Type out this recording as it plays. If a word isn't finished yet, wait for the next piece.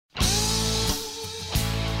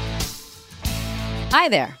Hi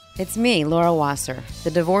there, it's me, Laura Wasser,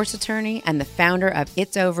 the divorce attorney and the founder of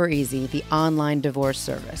It's Over Easy, the online divorce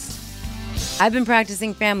service. I've been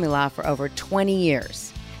practicing family law for over 20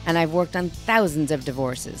 years, and I've worked on thousands of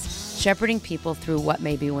divorces, shepherding people through what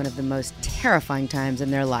may be one of the most terrifying times in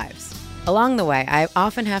their lives. Along the way, I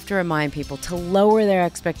often have to remind people to lower their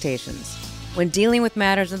expectations. When dealing with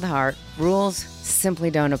matters of the heart, rules simply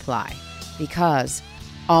don't apply, because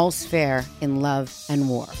all's fair in love and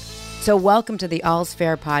war. So welcome to the All's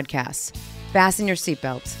Fair podcast. Fasten your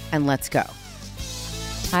seatbelts and let's go.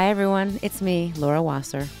 Hi, everyone. It's me, Laura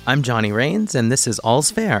Wasser. I'm Johnny Rains, and this is All's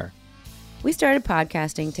Fair. We started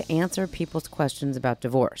podcasting to answer people's questions about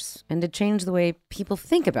divorce and to change the way people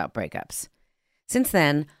think about breakups. Since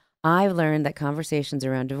then, I've learned that conversations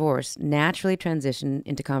around divorce naturally transition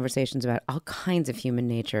into conversations about all kinds of human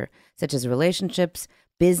nature, such as relationships,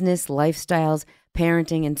 business, lifestyles,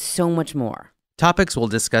 parenting, and so much more. Topics we'll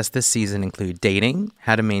discuss this season include dating,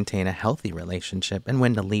 how to maintain a healthy relationship, and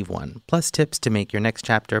when to leave one, plus tips to make your next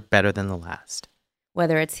chapter better than the last.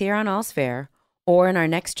 Whether it's here on All's Fair, or in our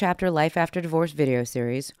Next Chapter Life After Divorce video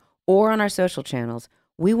series, or on our social channels,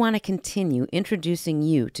 we want to continue introducing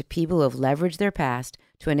you to people who have leveraged their past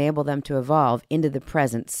to enable them to evolve into the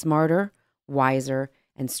present smarter, wiser,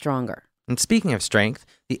 and stronger. And speaking of strength,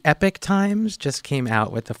 the Epic Times just came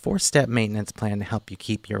out with a 4-step maintenance plan to help you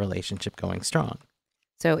keep your relationship going strong.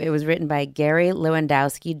 So it was written by Gary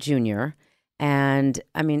Lewandowski Jr. And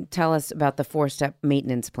tell us about the 4-step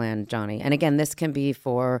maintenance plan, Johnny. And again, this can be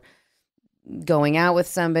for going out with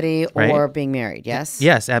somebody or being married, yes?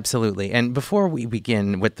 Yes, absolutely. And before we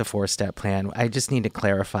begin with the 4-step plan, I just need to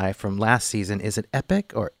clarify from last season, is it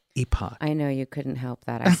Epic or Epoch? I know you couldn't help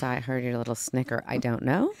that. I heard your little snicker. I don't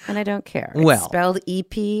know, and I don't care. It's Well, spelled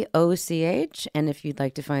E-P-O-C-H, and if you'd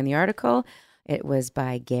like to find the article, it was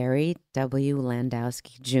by Gary W.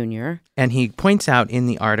 Landowski Jr. And he points out in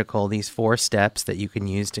the article these 4 steps that you can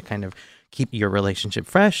use to kind of keep your relationship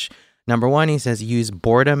fresh. Number 1, he says, use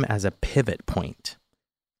boredom as a pivot point.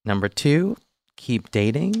 Number 2, keep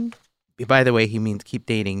dating. By the way, he means keep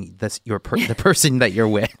dating the person that you're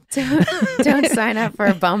with. Don't sign up for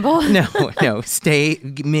a Bumble. No.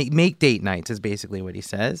 Make date nights is basically what he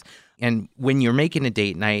says. And when you're making a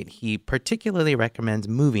date night, he particularly recommends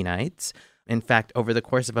movie nights. In fact, over the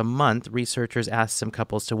course of a month, researchers asked some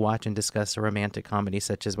couples to watch and discuss a romantic comedy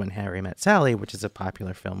such as When Harry Met Sally, which is a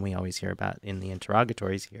popular film we always hear about in the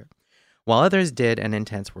interrogatories here, while others did an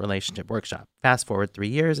intense relationship workshop. Fast forward 3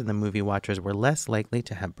 years, and the movie watchers were less likely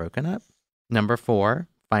to have broken up. Number 4,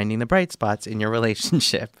 finding the bright spots in your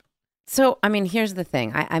relationship. So, here's the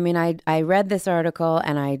thing. I read this article,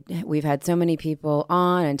 and we've had so many people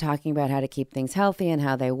on and talking about how to keep things healthy and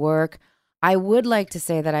how they work. I would like to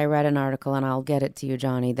say that I read an article, and I'll get it to you,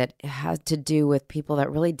 Johnny, that has to do with people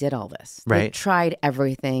that really did all this. Right. They tried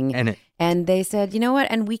everything, and they said, you know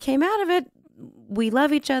what, and we came out of it. We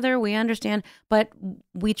love each other, we understand, but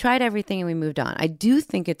we tried everything and we moved on. I do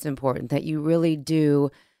think it's important that you really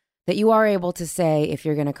do, that you are able to say, if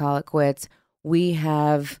you're going to call it quits, we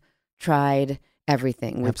have tried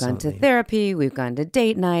everything. We've Absolutely. gone to therapy, we've gone to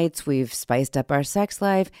date nights, we've spiced up our sex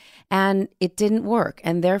life, and it didn't work.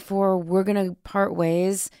 And therefore, we're going to part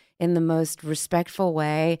ways in the most respectful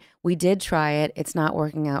way. We did try it. It's not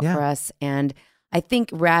working out for us. And I think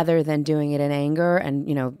rather than doing it in anger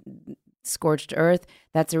and, scorched earth,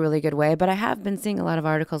 that's a really good way. But I have been seeing a lot of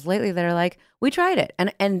articles lately that are like, we tried it.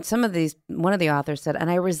 And some of these, one of the authors said,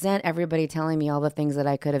 and I resent everybody telling me all the things that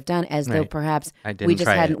I could have done as though perhaps we just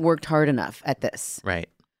hadn't worked hard enough at this. Right.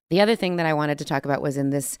 The other thing that I wanted to talk about was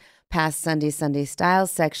in this past Sunday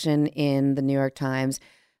Styles section in the New York Times,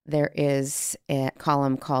 there is a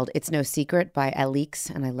column called It's No Secret by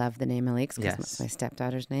Alix, and I love the name Alix because that's my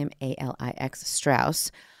stepdaughter's name, A-L-I-X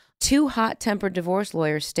Strauss. 2 hot-tempered divorce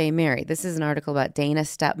lawyers stay married. This is an article about Dana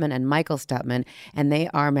Stutman and Michael Stutman, and they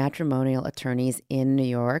are matrimonial attorneys in New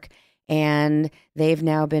York. And they've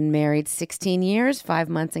now been married 16 years, 5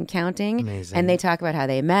 months and counting. Amazing. And they talk about how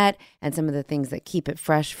they met and some of the things that keep it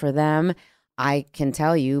fresh for them. I can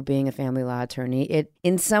tell you, being a family law attorney, it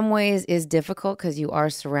in some ways is difficult because you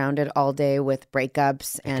are surrounded all day with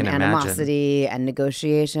breakups and animosity and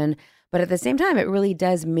negotiation. But at the same time, it really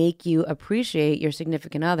does make you appreciate your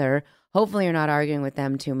significant other. Hopefully you're not arguing with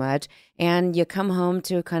them too much. And you come home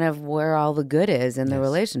to kind of where all the good is in the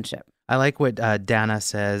relationship. I like what Dana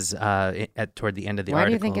says toward the end of the article. Why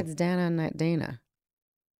do you think it's Dana and not Dana?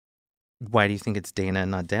 Why do you think it's Dana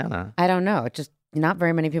and not Dana? I don't know. It's just not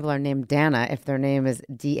very many people are named Dana if their name is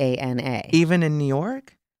D-A-N-A. Even in New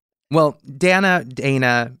York? Well, Dana,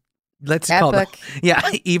 let's call it,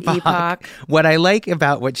 epoch. Epoch. What I like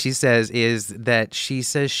about what she says is that she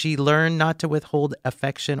says she learned not to withhold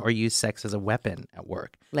affection or use sex as a weapon at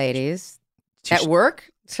work. Ladies, She- at work?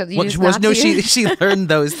 So she learned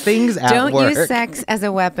those things at Don't work. use sex as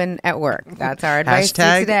a weapon at work. That's our advice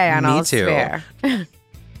to today on me All's too. Fair.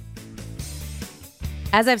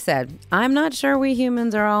 As I've said, I'm not sure we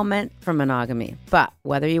humans are all meant for monogamy, but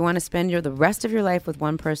whether you want to spend the rest of your life with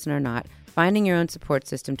one person or not, finding your own support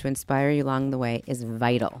system to inspire you along the way is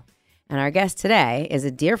vital. And our guest today is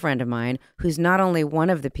a dear friend of mine who's not only one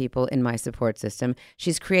of the people in my support system,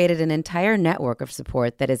 she's created an entire network of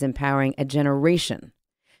support that is empowering a generation.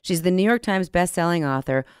 She's the New York Times bestselling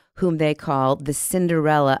author whom they call the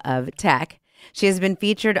Cinderella of tech. She has been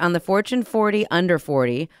featured on the Fortune 40 Under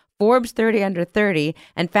 40, Forbes 30 Under 30,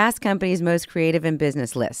 and Fast Company's Most Creative in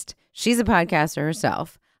Business list. She's a podcaster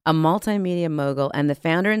herself, a multimedia mogul, and the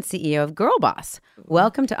founder and CEO of Girl Boss.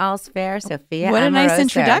 Welcome to All's Fair, Sophia. What a nice Amoroso.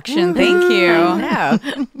 introduction. Thank you. I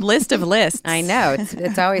know. List of lists. I know.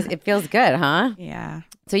 It's always, it feels good, huh? Yeah.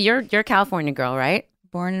 So you're a California girl, right?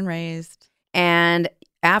 Born and raised. And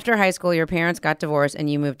after high school, your parents got divorced and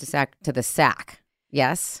you moved to the SAC.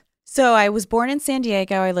 Yes? So I was born in San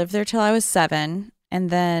Diego. I lived there till I was 7. And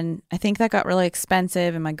then I think that got really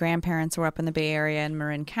expensive. And my grandparents were up in the Bay Area in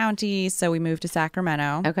Marin County. So we moved to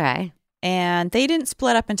Sacramento. Okay. And they didn't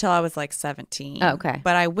split up until I was like 17. Oh, okay.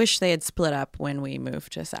 But I wish they had split up when we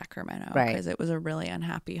moved to Sacramento. Right. Because it was a really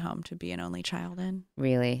unhappy home to be an only child in.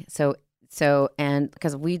 Really? So, and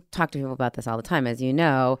because we talk to people about this all the time, as you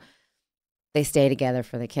know, they stay together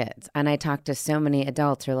for the kids. And I talk to so many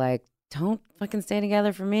adults who are like, don't fucking stay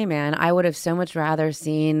together for me, man. I would have so much rather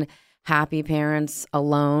seen happy parents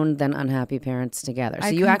alone than unhappy parents together. So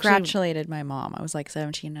I you congratulated my mom. I was like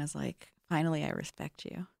 17. I was like, finally, I respect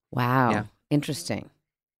you. Wow. Yeah. Interesting.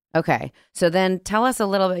 Okay. So then tell us a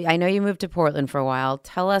little bit. I know you moved to Portland for a while.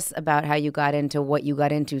 Tell us about how you got into what you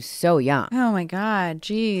got into so young. Oh my God.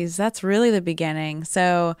 Geez. That's really the beginning.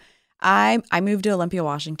 So I moved to Olympia,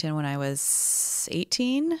 Washington when I was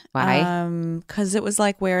 18. Why? Because it was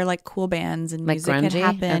like where like cool bands and Like music had grungy?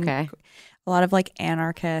 happened. Okay. A lot of like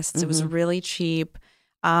anarchists. It was really cheap.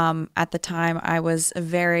 At the time, I was a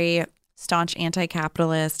very staunch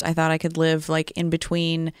anti-capitalist. I thought I could live like in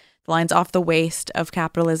between the lines, off the waste of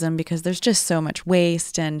capitalism, because there's just so much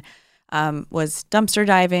waste, and was dumpster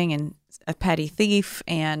diving and a petty thief,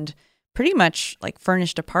 and pretty much like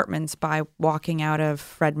furnished apartments by walking out of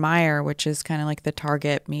Fred Meyer, which is kind of like the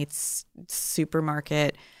Target meets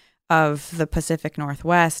supermarket of the Pacific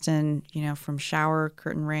Northwest. And, you know, from shower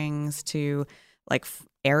curtain rings to like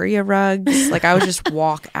area rugs, like I would just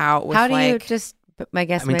walk out with How do you like, just, I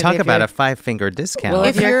guess, I mean, maybe talk if about you're- a 5-finger discount. Well,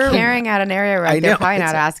 if If you're you're- carrying out an area I right, they're know, probably not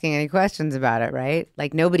it's- asking any questions about it, right?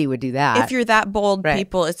 Like nobody would do that. if you're that bold, Right.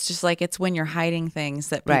 people, it's just like, it's when you're hiding things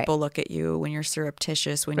that Right. people look at you, when you're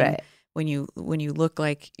surreptitious, when Right. you look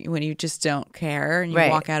like, when you just don't care, and you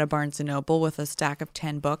Right. walk out of Barnes and Noble with a stack of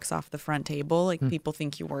 10 books off the front table, like people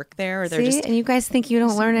think you work there, or they're See? just And you guys think you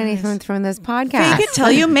don't learn anything from this podcast. fake it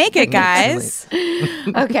till you make it, guys.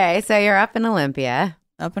 Okay, so you're up in Olympia,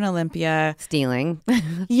 Up in Olympia. stealing.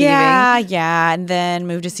 Yeah. And then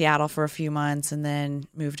moved to Seattle for a few months, and then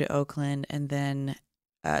moved to Oakland, and then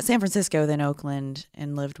San Francisco, then Oakland,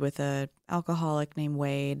 and lived with a alcoholic named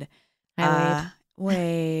Wade. Hi,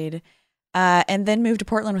 Wade. And then moved to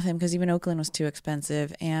Portland with him because even Oakland was too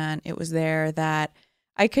expensive. And it was there that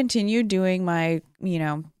I continued doing my, you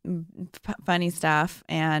know, funny stuff,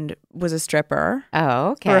 and was a stripper Oh,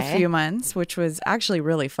 okay. for a few months, which was actually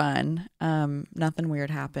really fun. Nothing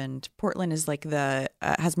weird happened. Portland is like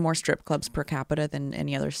has more strip clubs per capita than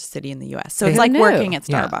any other city in the U.S. So it's Who like knew? working at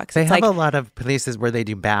Yeah. Starbucks. They it's have like, a lot of places where they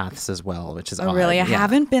do baths as well, which is oh, odd. really? I Yeah.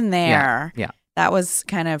 haven't been there. Yeah. That was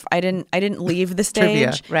kind of, I didn't leave the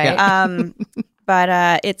Trivia. stage. Right. Yeah.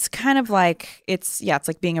 But it's kind of like, it's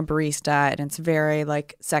like being a barista, and it's very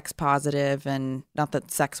like sex positive, and not that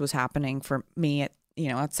sex was happening for me at, you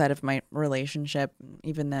know, outside of my relationship.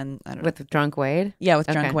 Even then, I don't know. With Drunk Wade? With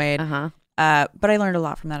Drunk Wade. Uh-huh. But I learned a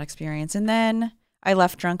lot from that experience. And then I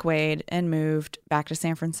left Drunk Wade and moved back to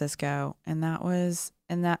San Francisco. And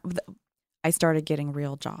I started getting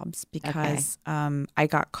real jobs because I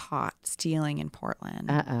got caught stealing in Portland.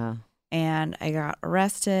 Uh-oh. And I got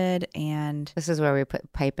arrested, and This is where we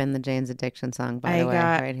pipe in the Jane's Addiction song, by the way,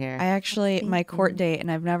 right here. I actually, my court date,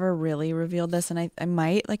 and I've never really revealed this, and I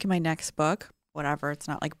might, like in my next book, whatever, it's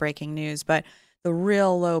not like breaking news, but the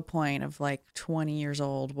real low point of like 20 years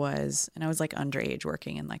old was, and I was like underage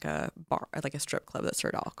working in like a bar, like a strip club that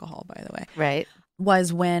served alcohol, by the way, Right.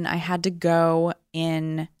 was when I had to go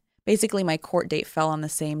in. basically my court date fell on the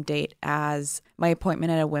same date as my appointment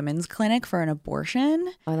at a women's clinic for an abortion.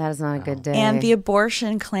 Oh, that is not a good day. And the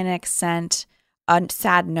abortion clinic sent a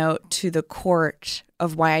sad note to the court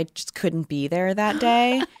of why I just couldn't be there that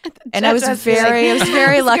day. And I was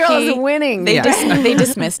very lucky. This girl's winning. They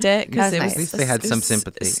dismissed it because That's it nice. was At least they had some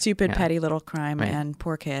sympathy. Stupid, Yeah. petty little crime, Right. and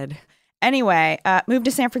poor kid. Anyway, moved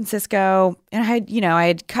to San Francisco, and I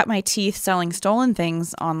had cut my teeth selling stolen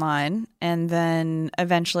things online, and then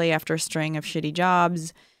eventually, after a string of shitty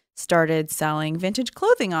jobs, started selling vintage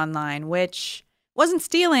clothing online, which wasn't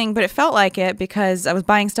stealing, but it felt like it because I was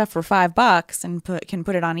buying stuff for $5 and can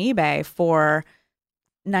put it on eBay for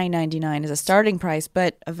 $9.99 as a starting price.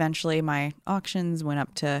 But eventually, my auctions went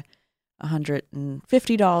up to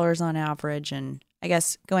 $150 on average, and I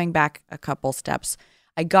guess going back a couple steps,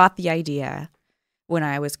 I got the idea when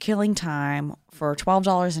I was killing time for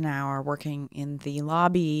 $12 an hour working in the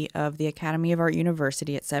lobby of the Academy of Art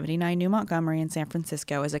University at 79 New Montgomery in San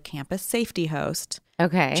Francisco as a campus safety host,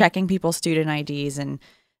 Okay. checking people's student IDs and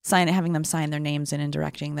having them sign their names in and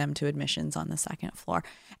directing them to admissions on the second floor,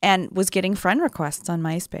 and was getting friend requests on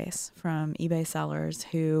MySpace from eBay sellers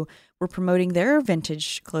who were promoting their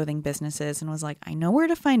vintage clothing businesses, and was like, I know where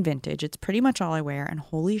to find vintage. It's pretty much all I wear, and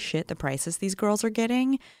holy shit, the prices these girls are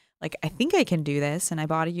getting. Like, I think I can do this. And I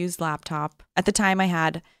bought a used laptop. At the time, I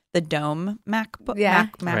had the Dome MacBook. Yeah.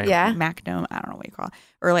 Right. Yeah. Mac Dome. I don't know what you call it.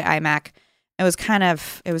 Early iMac. It was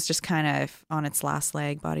just kind of on its last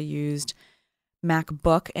leg. Bought a used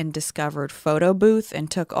MacBook and discovered Photo Booth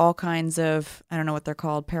and took all kinds of, I don't know what they're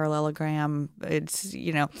called, parallelogram. It's,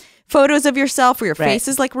 photos of yourself where your face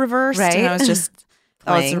is like reversed. Right. And I was just,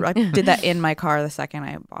 Playing. I did that in my car the second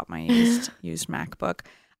I bought my used MacBook.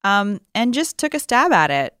 And just took a stab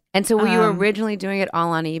at it. And so were you originally doing it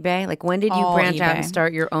all on eBay? Like when did you All branch out and eBay.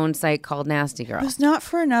 start your own site called Nasty Girl? It was not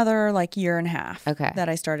for another year and a half that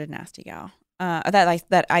I started Nasty Gal.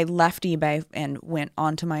 That I left eBay and went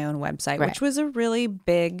onto my own website, Right. which was a really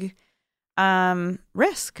big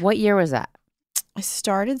risk. What year was that? I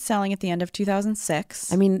started selling at the end of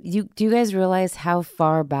 2006. I mean, do you guys realize how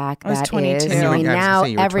far back I was that 22. is? Oh I my mean, God, I was now gonna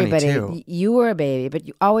say you were everybody, 22. you were a baby, but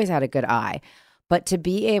you always had a good eye. But to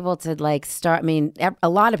be able to start, I mean, a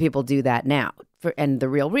lot of people do that now, and the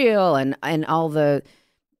Real and all the,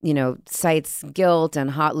 sites, Guilt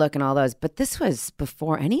and Hot Look and all those. But this was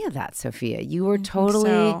before any of that, Sophia. You were totally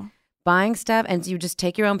So, buying stuff, and you just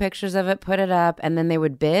take your own pictures of it, put it up, and then they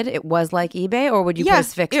would bid. It was like eBay, or would you put a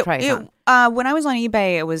fixed price on? When I was on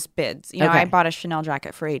eBay, it was bids. Okay. I bought a Chanel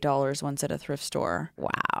jacket for $8 once at a thrift store.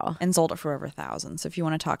 Wow. And sold it for over $1,000. So if you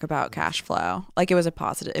want to talk about cash flow, it was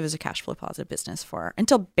a cash flow positive business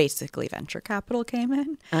until basically venture capital came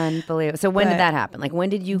in. Unbelievable. So when But did that happen? Like when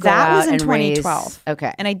did you go That out was in and raise- 2012.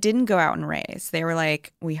 Okay. And I didn't go out and raise. They were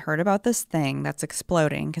like, we heard about this thing that's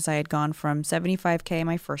exploding, because I had gone from $75K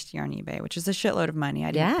my first year on eBay, which is a shitload of money.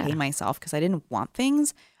 I didn't pay myself because I didn't want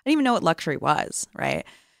things. I didn't even know what luxury was, right?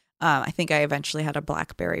 I think I eventually had a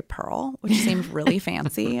BlackBerry Pearl, which seemed really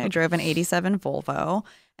fancy. I drove an 87 Volvo,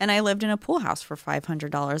 and I lived in a pool house for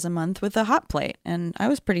 $500 a month with a hot plate. And I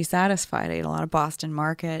was pretty satisfied. I ate a lot of Boston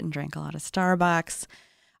Market and drank a lot of Starbucks.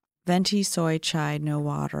 Venti soy chai, no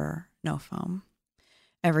water, no foam.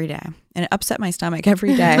 Every day. And it upset my stomach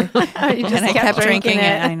every day. You just And I kept drinking it.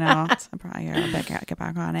 it. I know. So I probably gotta get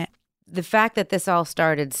back on it. The fact that this all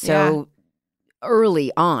started so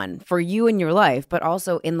early on for you in your life, but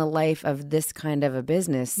also in the life of this kind of a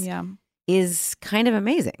business Yeah. is kind of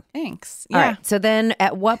amazing. Thanks. All Yeah. right. So then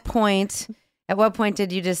at what point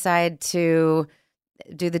did you decide to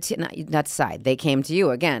do not decide, they came to you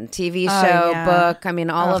again, TV Oh, show, yeah. book, I mean,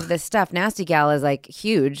 all of this stuff. Nasty Gal is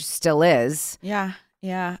huge, still is. Yeah.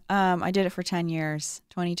 Yeah. I did it for 10 years,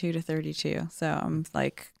 22 to 32. So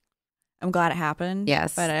I'm glad it happened.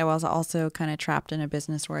 Yes. But I was also kind of trapped in a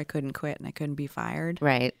business where I couldn't quit and I couldn't be fired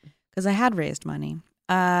Right. because I had raised money.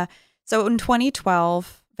 So in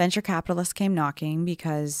 2012, venture capitalists came knocking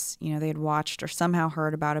because, they had watched or somehow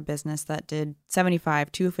heard about a business that did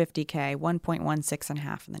 75, 250K, 1.16 and a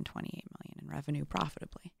half, and then 28 million in revenue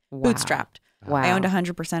profitably. Wow. Bootstrapped. Wow. I owned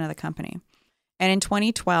 100% of the company. And in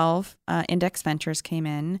 2012, Index Ventures came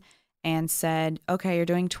in and said, okay, you're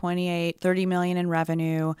doing 30 million in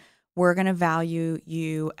revenue. We're going to value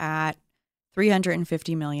you at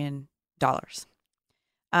 $350 million.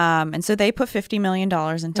 And so they put $50 million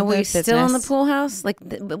into And the were you business. still in the pool house? What's At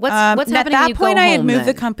happening that when you point, go I had home, moved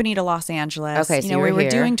the then? company to Los Angeles. Okay, so you we were were here.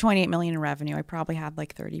 doing 28 million in revenue. I probably had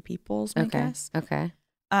 30 people, I guess. Okay.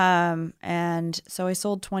 And so I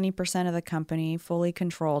sold 20% of the company, fully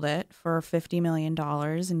controlled it for $50 million,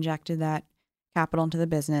 injected that capital into the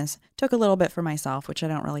business. Took a little bit for myself, which I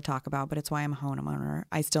don't really talk about, but it's why I'm a homeowner.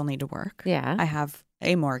 I still need to work. Yeah. I have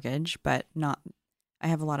a mortgage, but I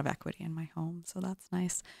have a lot of equity in my home, so that's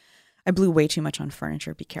nice. I blew way too much on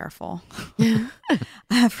furniture. Be careful.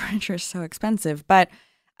 Furniture is so expensive. But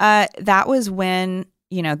that was when,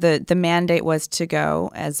 the mandate was to go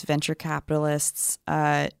as venture capitalists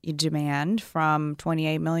demand from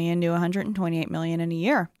 28 million to 128 million in a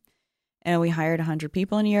year. And we hired 100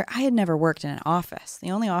 people in a year. I had never worked in an office.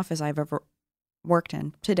 The only office I've ever worked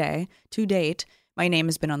in to date, my name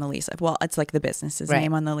has been on the lease. Well, it's like the business's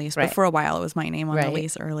name on the lease. But for a while, it was my name on the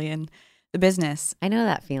lease early in the business. I know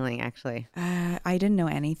that feeling, actually. I didn't know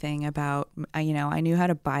anything about, I knew how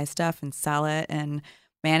to buy stuff and sell it and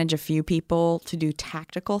manage a few people to do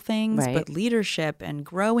tactical things. But leadership and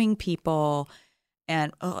growing people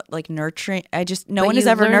and nurturing, no one has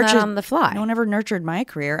ever nurtured on the fly. No one ever nurtured my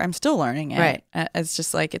career. I'm still learning it. Right. It's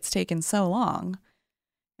just like it's taken so long,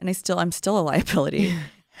 and I'm still a liability.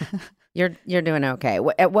 You're doing okay.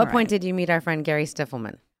 At what point did you meet our friend Gary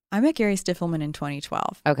Stiffelman? I met Gary Stiffelman in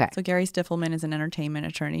 2012. Okay. So Gary Stiffelman is an entertainment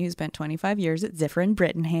attorney who spent 25 years at Ziffer and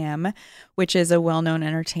Brittingham, which is a well-known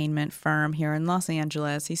entertainment firm here in Los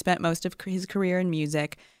Angeles. He spent most of his career in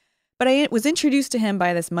music. But I was introduced to him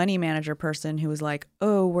by this money manager person who was like,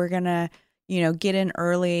 oh, we're going to, get in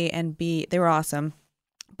early and they were awesome.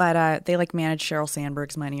 But they managed Sheryl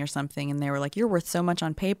Sandberg's money or something. And they were like, you're worth so much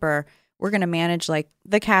on paper. We're going to manage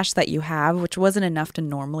the cash that you have, which wasn't enough to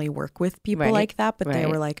normally work with people like that. But they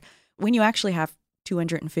were like, when you actually have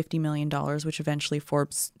 $250 million, which eventually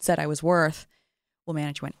Forbes said I was worth, we'll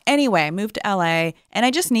manage one. Anyway, I moved to LA and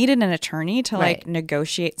I just needed an attorney to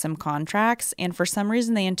negotiate some contracts. And for some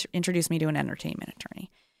reason, they introduced me to an entertainment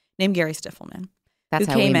attorney named Gary Stiffelman. That's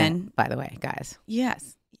who how came we in, met, by the way, guys.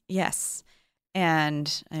 Yes.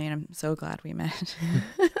 And I'm so glad we met.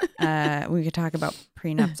 We could talk about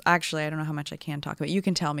prenups. Actually, I don't know how much I can talk about. You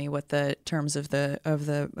can tell me what the terms of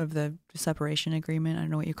the separation agreement, I don't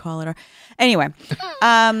know what you call it, are. Anyway,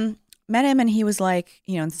 met him and he was like,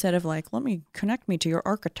 instead of let me connect me to your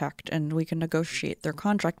architect and we can negotiate their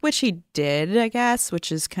contract, which he did, I guess,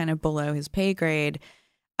 which is kind of below his pay grade.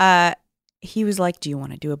 He was like, do you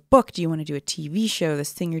want to do a book? Do you want to do a TV show?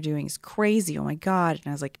 This thing you're doing is crazy. Oh my God. And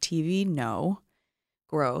I was like, TV? No.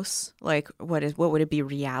 Gross. What would it be?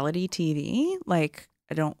 Reality TV? I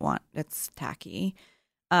don't want, it's tacky.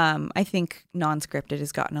 I think non-scripted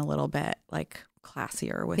has gotten a little bit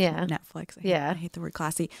classier with Netflix. I hate the word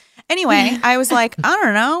classy. Anyway, I was like, I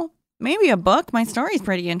don't know, maybe a book. My story's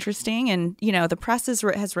pretty interesting. And, the press has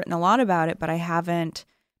written a lot about it, but I haven't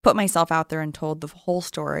put myself out there and told the whole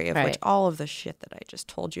story of which all of the shit that I just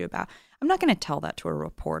told you about. I'm not going to tell that to a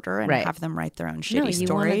reporter and have them write their own shitty story.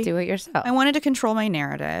 You want to do it yourself. I wanted to control my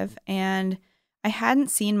narrative, and I hadn't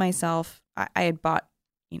seen myself. I had bought,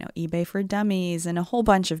 eBay for Dummies and a whole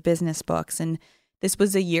bunch of business books, and this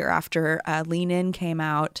was a year after Lean In came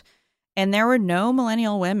out. And there were no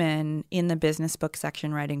millennial women in the business book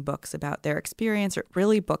section writing books about their experience or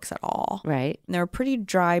really books at all. Right. And they were pretty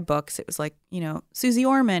dry books. It was Susie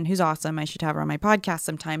Orman, who's awesome. I should have her on my podcast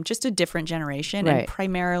sometime. Just a different generation and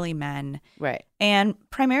primarily men. Right. And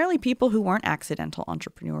primarily people who weren't accidental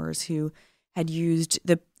entrepreneurs who had used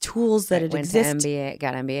the tools that had existed. Went to MBA,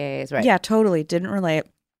 got MBAs. Right. Yeah, totally. Didn't relate.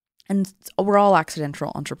 And we're all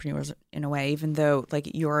accidental entrepreneurs in a way, even though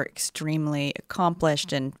you're extremely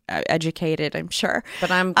accomplished and educated, I'm sure. But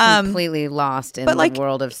I'm completely lost in the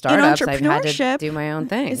world of startups. I've had to do my own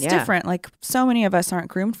thing. It's different. So many of us aren't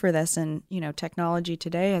groomed for this. And, technology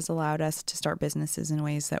today has allowed us to start businesses in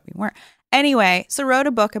ways that we weren't. Anyway, so wrote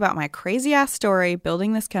a book about my crazy ass story,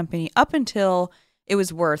 building this company up until it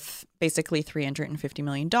was worth basically $350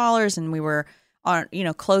 million. And we were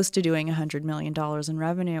close to doing $100 million in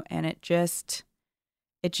revenue, and it just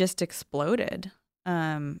exploded.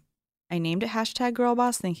 I named it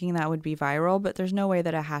 #GirlBoss thinking that would be viral, but there's no way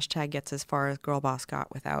that a hashtag gets as far as GirlBoss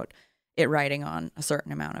got without it riding on a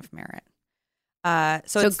certain amount of merit.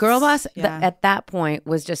 So GirlBoss at that point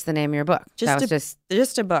was just the name of your book.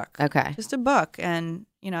 Just a book. Okay. Just a book. And,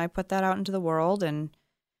 I put that out into the world and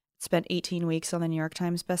spent 18 weeks on the New York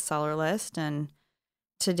Times bestseller list, and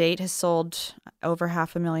to date has sold over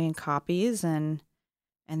 500,000 copies and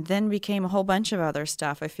then became a whole bunch of other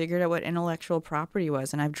stuff. I figured out what intellectual property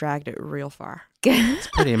was, and I've dragged it real far. It's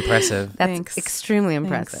pretty impressive. That's extremely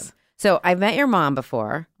impressive. Thanks. So I've met your mom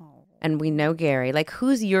before, and we know Gary.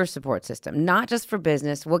 Who's your support system? Not just for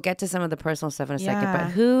business. We'll get to some of the personal stuff in a second,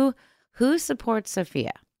 but who supports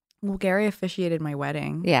Sophia? Well, Gary officiated my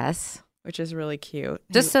wedding. Yes. Which is really cute.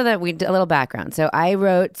 Just so that a little background. So I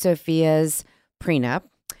wrote Sophia's prenup.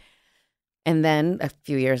 And then a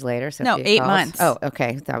few years later, Sophia No, 8 called. months. Oh,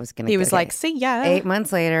 okay. That was going to He was like, see ya. 8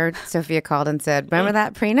 months later, Sophia called and said, remember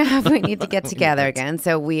that prenup? We need to get together again.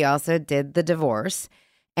 So we also did the divorce.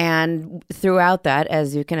 And throughout that,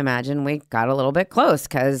 as you can imagine, we got a little bit close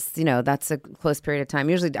because, that's a close period of time.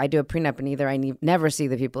 Usually I do a prenup and either I never see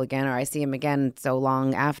the people again or I see them again so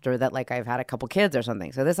long after that, like I've had a couple kids or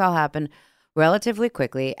something. So this all happened relatively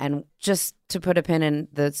quickly. And just to put a pin in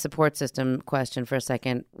the support system question for a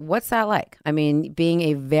second, what's that like? I mean, being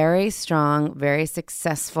a very strong, very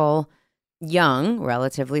successful, young,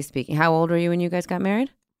 relatively speaking. How old were you when you guys got married?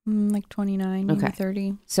 Like 29, maybe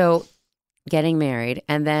 30. So getting married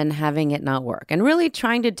and then having it not work and really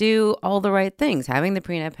trying to do all the right things, having the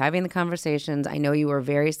prenup, having the conversations. I know you were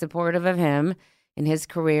very supportive of him in his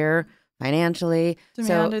career financially.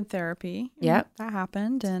 Demanded therapy. Yep. That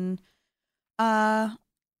happened. And,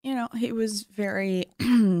 he was very,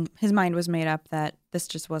 his mind was made up that this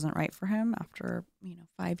just wasn't right for him after,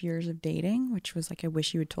 5 years of dating, which was like, I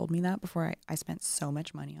wish you had told me that before I spent so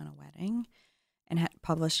much money on a wedding. And had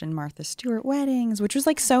published in Martha Stewart Weddings, which was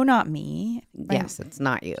like so not me. Yes, it's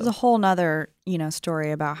not you. There's a whole nother,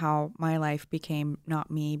 story about how my life became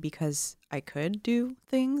not me because I could do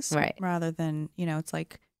things. Right. Rather than, it's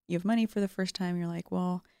like you have money for the first time. You're like,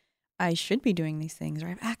 well, I should be doing these things or I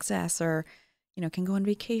have access or, can go on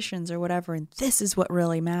vacations or whatever. And this is what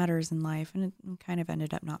really matters in life. And it kind of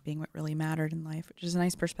ended up not being what really mattered in life, which is a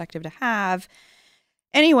nice perspective to have.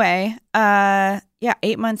 Anyway, 8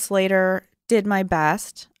 months later, did my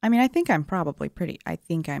best. I mean, I think I'm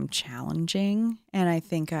challenging and I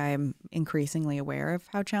think I'm increasingly aware of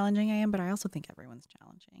how challenging I am, but I also think everyone's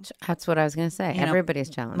challenging. That's what I was going to say. Everybody's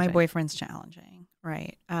challenging. My boyfriend's challenging,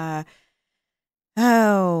 right?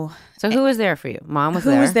 So who was there for you? Mom was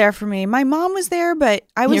there? Who was there for me? My mom was there, but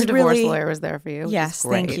I was Your divorce really... lawyer was there for you? Yes,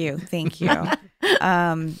 thank you.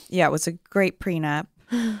 It was a great prenup.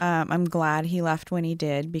 I'm glad he left when he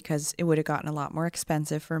did because it would have gotten a lot more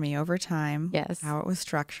expensive for me over time. Yes. How it was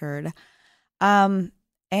structured. And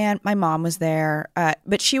my mom was there,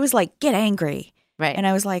 but she was like, get angry. Right. And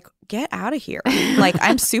I was like, get out of here. Like,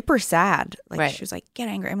 I'm super sad. Like, right. She was like, get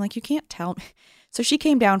angry. I'm like, you can't tell me. So she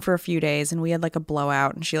came down for a few days and we had like a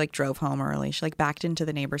blowout and she like drove home early. She like backed into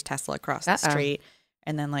the neighbor's Tesla across the street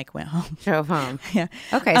and then like went home. Drove home. Yeah.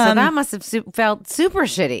 Okay. So that must have felt super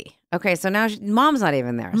shitty. Okay, so now mom's not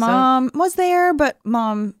even there. Mom was there, but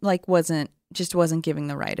mom like wasn't giving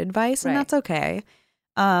the right advice, and that's okay.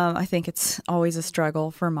 I think it's always a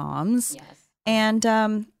struggle for moms. Yes.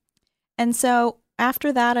 And so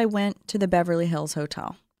after that, I went to the Beverly Hills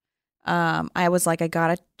Hotel. I was like, I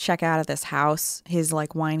gotta check out of this house. His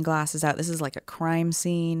like wine glass is out. This is like a crime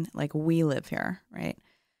scene. Like we live here, right?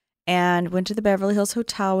 And went to the Beverly Hills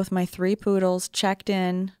Hotel with my 3 poodles. Checked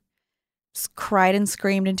in. Cried and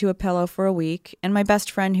screamed into a pillow for a week. And my best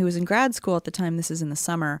friend, who was in grad school at the time, this is in the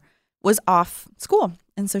summer, was off school.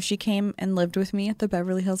 And so she came and lived with me at the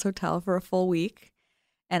Beverly Hills Hotel for a full week.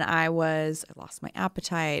 And I lost my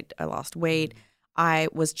appetite. I lost weight. I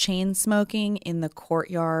was chain smoking in the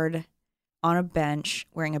courtyard on a bench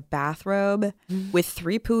wearing a bathrobe with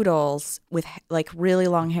 3 poodles with like really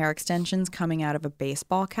long hair extensions coming out of a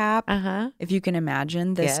baseball cap. If you can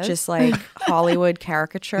imagine this just like Hollywood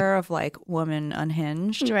caricature of like woman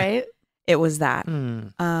unhinged. Right. It was that.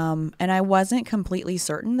 And I wasn't completely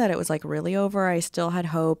certain that it was like really over. I still had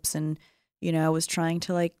hopes and, was trying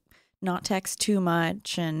to like not text too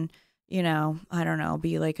much and, I don't know,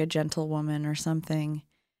 be like a gentle woman or something.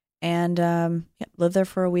 And lived there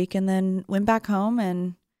for a week and then went back home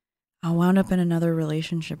and I wound up in another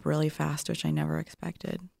relationship really fast, which I never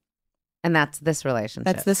expected. And that's this relationship.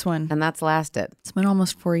 That's this one. And that's lasted. It's been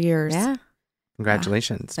almost 4 years. Yeah.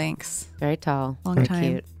 Congratulations. Thanks. Very tall. Long Very time.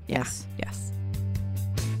 Cute. Yeah. Yes. Yes.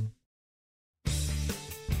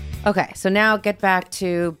 Okay, so now get back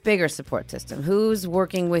to bigger support system. Who's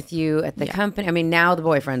working with you at the company? I mean, now the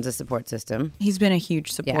boyfriend's a support system. He's been a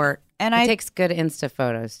huge support. And he takes good Insta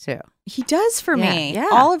photos too. He does for me. Yeah.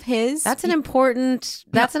 All of his. That's an important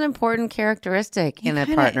characteristic in a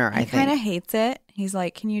partner, I think. He kind of hates it. He's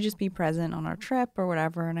like, can you just be present on our trip or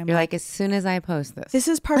whatever? And You're like, as soon as I post this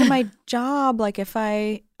is part of my job. Like if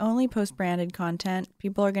I only post branded content,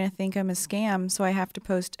 people are going to think I'm a scam. So I have to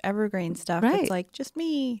post evergreen stuff. Right. It's like just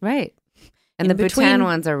me. Right. And the Bhutan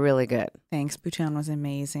ones are really good. Thanks. Bhutan was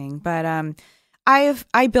amazing. But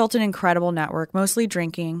I built an incredible network, mostly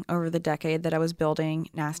drinking over the decade that I was building.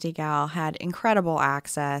 Nasty Gal had incredible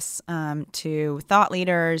access to thought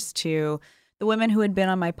leaders, to the women who had been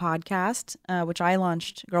on my podcast, which I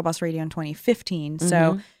launched Girl Boss Radio in 2015.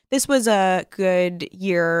 So this was a good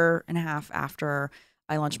year and a half after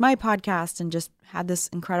I launched my podcast and just had this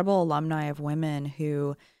incredible alumni of women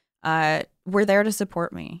who were there to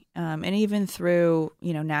support me. And even through,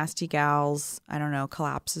 Nasty Gals, I don't know,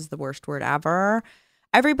 collapse is the worst word ever.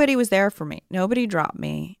 Everybody was there for me. Nobody dropped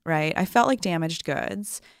me, right? I felt like damaged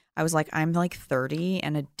goods. I was like, I'm like 30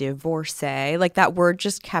 and a divorcee. Like that word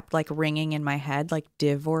just kept like ringing in my head, like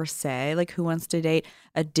divorcee. Like who wants to date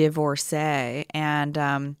a divorcee?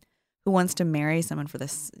 And who wants to marry someone for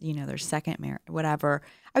this, their second marriage, whatever.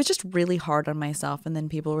 I was just really hard on myself. And then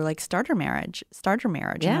people were like, start your marriage.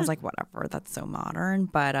 Yeah. And I was like, whatever, that's so modern.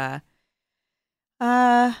 But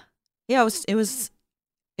it was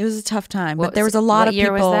a tough time. But there was a lot of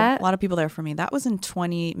people. Was that? A lot of people there for me. That was in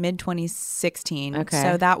mid 2016. Okay.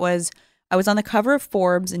 So I was on the cover of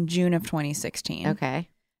Forbes in June of 2016. Okay.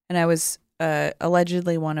 And I was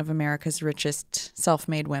allegedly one of America's richest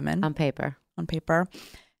self-made women On paper.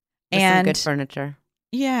 With and some good furniture.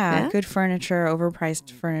 Yeah, Yeah? good furniture,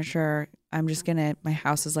 overpriced furniture. My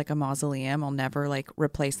house is like a mausoleum. I'll never like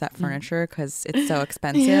replace that furniture because it's so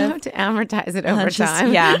expensive. You have to amortize it over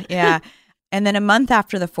time. Yeah. And then a month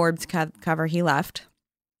after the Forbes cover, he left.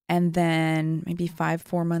 And then maybe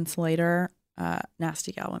 4 months later,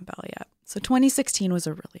 Nasty Gal went belly up. So 2016 was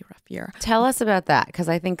a really rough year. Tell us about that, because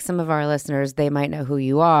I think some of our listeners, they might know who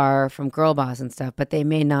you are from Girl Boss and stuff, but they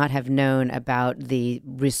may not have known about the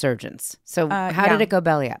resurgence. So how did it go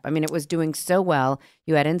belly up? I mean, it was doing so well.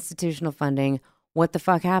 You had institutional funding. What the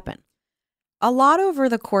fuck happened? A lot over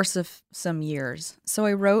the course of some years. So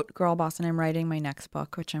I wrote Girl Boss, and I'm writing my next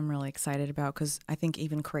book, which I'm really excited about because I think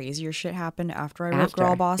even crazier shit happened after I wrote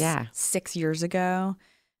Girl Boss 6 years ago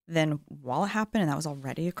than while it happened, and that was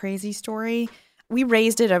already a crazy story. We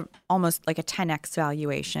raised it almost like a 10x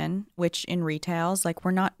valuation, which in retail is like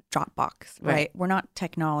we're not Dropbox, right? We're not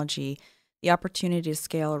technology. The opportunity to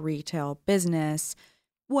scale a retail business.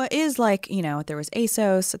 What is like, there was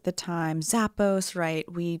ASOS at the time, Zappos, right?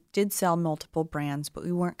 We did sell multiple brands, but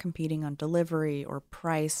we weren't competing on delivery or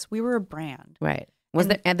price. We were a brand. Right.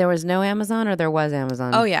 There was no Amazon, or there was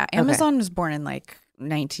Amazon? Oh, yeah. Amazon was born in like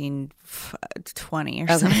 1920 or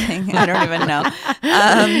something. I don't even know.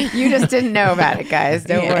 You just didn't know about it, guys.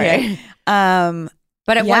 Don't worry.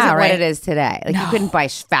 But it wasn't what it is today. Like you couldn't buy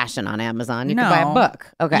fashion on Amazon. You could buy a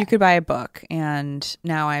book. Okay. You could buy a book, and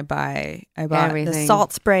now I bought everything. The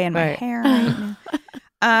salt spray in my hair right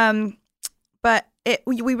now. But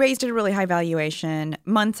we raised it a really high valuation.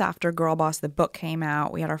 Months after Girl Boss, the book came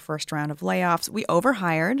out, we had our first round of layoffs. We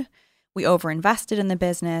overhired. We overinvested in the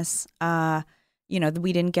business.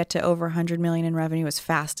 We didn't get to over 100 million in revenue as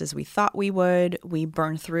fast as we thought we would. We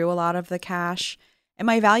burned through a lot of the cash. And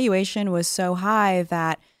my valuation was so high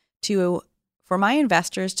that for my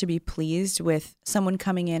investors to be pleased with someone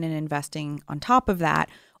coming in and investing on top of that,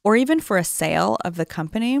 or even for a sale of the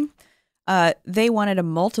company, they wanted a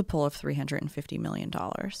multiple of $350 million,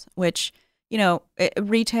 which,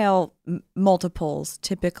 retail multiples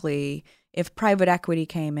typically, if private equity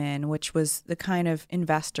came in, which was the kind of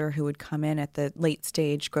investor who would come in at the late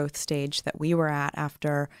stage growth stage that we were at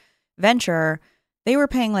after venture, they were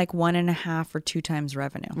paying like 1.5 or 2 times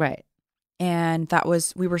revenue. Right. And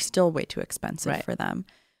we were still way too expensive for them.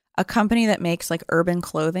 A company that makes like urban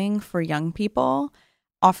clothing for young people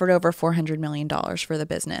offered over $400 million for the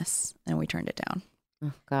business, and we turned it down.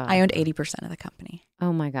 Oh, God. I owned 80% of the company.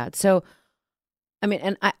 Oh, my God. So, I mean,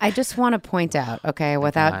 and I just want to point out, okay,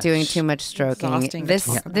 without doing too much stroking,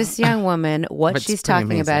 this young woman, what she's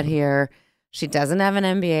talking about here, she doesn't have an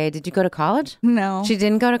MBA. Did you go to college? No. She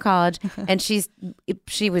didn't go to college. And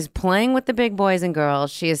she was playing with the big boys and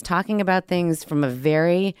girls. She is talking about things from a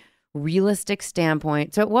very realistic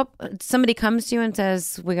standpoint. So somebody comes to you and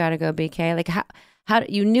says, we got to go BK. Like how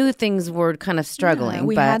you knew things were kind of struggling.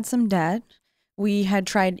 We had some debt. We had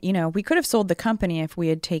tried, we could have sold the company if we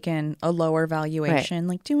had taken a lower valuation,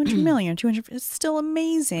 like 200 million, 200. It's still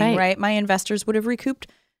amazing, right? My investors would have recouped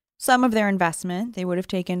some of their investment. They would have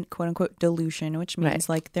taken quote unquote dilution, which means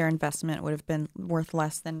like their investment would have been worth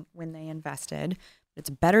less than when they invested. It's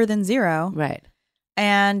better than zero. Right.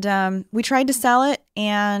 And we tried to sell it,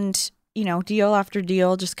 and, deal after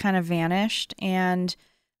deal just kind of vanished. And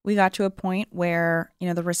we got to a point where,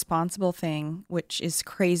 the responsible thing, which is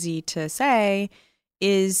crazy to say,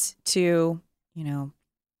 is to,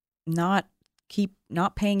 not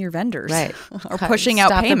paying your vendors, right, or pushing out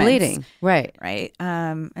payments. The bleeding, right.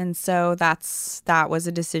 And so that was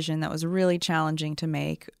a decision that was really challenging to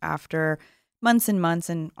make after months and months,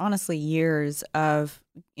 and honestly years of,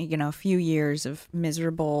 a few years of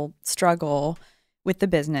miserable struggle with the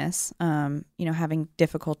business, having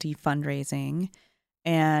difficulty fundraising.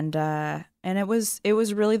 And it was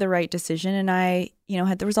really the right decision. And I,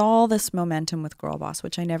 there was all this momentum with Girl Boss,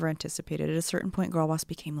 which I never anticipated. At a certain point, Girl Boss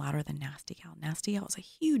became louder than Nasty Gal. Nasty Gal was a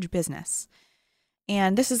huge business.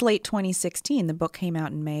 And this is late 2016. The book came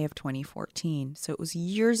out in May of 2014. So it was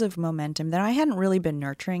years of momentum that I hadn't really been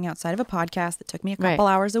nurturing outside of a podcast that took me a couple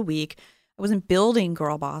hours a week. I wasn't building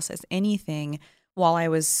Girl Boss as anything while I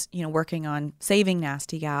was, working on saving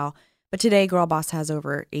Nasty Gal. But today, Girl Boss has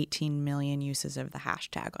over 18 million uses of the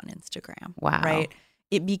hashtag on Instagram. Wow. Right?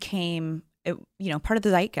 It became, part of the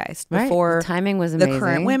zeitgeist before the timing was amazing. The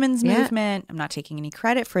current women's movement. I'm not taking any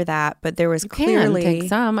credit for that, but there was you clearly can take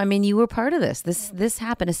some. I mean, you were part of this. This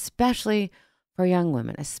happened especially for young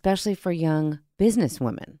women, especially for young business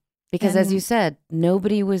women. Because as you said,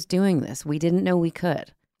 nobody was doing this. We didn't know we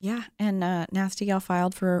could. Yeah, and Nasty Gal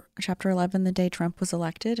filed for Chapter 11 the day Trump was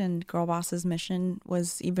elected, and Girl Boss's mission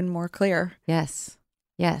was even more clear. Yes.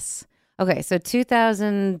 Okay, so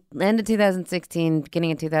end of 2016,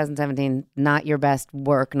 beginning of 2017, not your best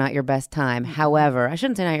work, not your best time. However, I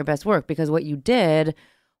shouldn't say not your best work, because what you did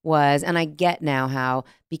was, and I get now how,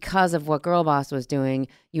 because of what Girl Boss was doing,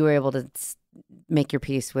 you were able to make your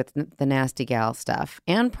peace with the Nasty Gal stuff,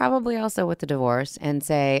 and probably also with the divorce, and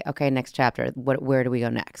say, okay, next chapter, where do we go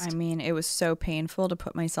next? I mean, it was so painful to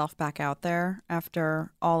put myself back out there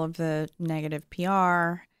after all of the negative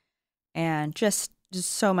PR, and just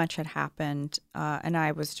so much had happened, and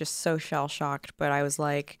I was just so shell-shocked, but I was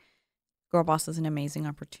like, Girl Boss is an amazing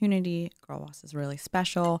opportunity. Girl Boss is really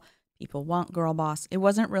special. People want Girl Boss. It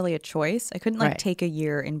wasn't really a choice. I couldn't take a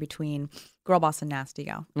year in between Girl Boss and Nasty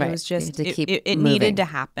Gal. It was just, it needed to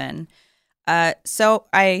happen. So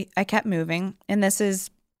I kept moving, and this is,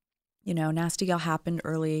 Nasty Gal happened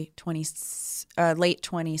late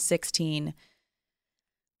 2016.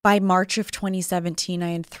 By March of 2017,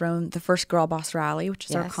 I had thrown the first Girl Boss Rally, which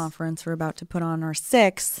is our conference we're about to put on our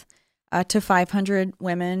 6th, to 500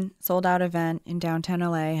 women, sold out event in downtown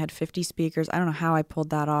LA, had 50 speakers. I don't know how I pulled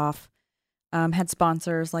that off. Had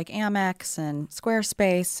sponsors like Amex and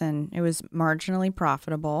Squarespace, and it was marginally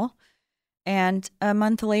profitable. And a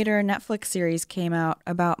month later, a Netflix series came out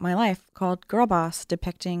about my life called Girl Boss,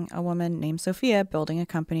 depicting a woman named Sophia building a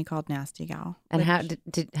company called Nasty Gal. And how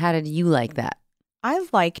did you like that? I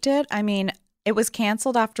liked it. I mean, it was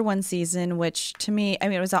canceled after one season, which to me,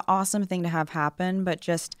 it was an awesome thing to have happen, but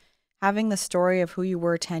just having the story of who you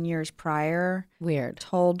were 10 years prior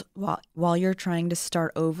told while you're trying to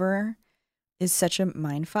start over is such a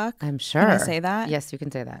mindfuck. I'm sure. Can I say that? Yes, you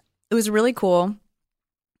can say that. It was really cool.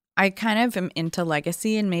 I kind of am into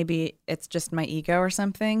legacy, and maybe it's just my ego or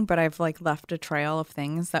something, but I've left a trail of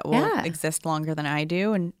things that will exist longer than I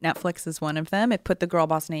do, and Netflix is one of them. It put the Girl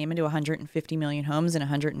Boss name into 150 million homes in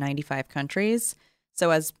 195 countries.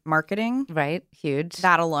 So as marketing, huge.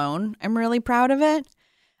 That alone, I'm really proud of it.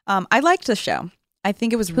 I liked the show. I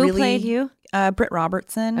think it was Who played you? Britt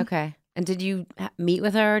Robertson. Okay. And did you meet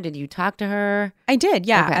with her? Did you talk to her? I did.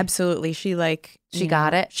 Yeah, absolutely. She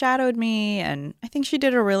got it? Shadowed me, and I think she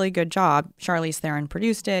did a really good job. Charlize Theron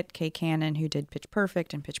produced it. Kay Cannon, who did Pitch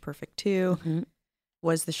Perfect and Pitch Perfect 2,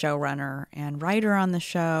 was the showrunner and writer on the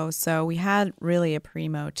show. So we had really a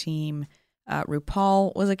primo team.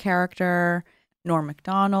 RuPaul was a character. Norm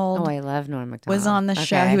Macdonald. Oh, I love Norm Macdonald. Was on the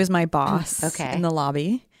show. He was my boss in the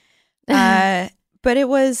lobby. But it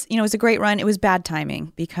was, it was a great run. It was bad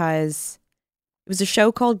timing because it was a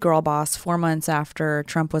show called Girl Boss 4 months after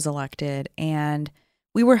Trump was elected. And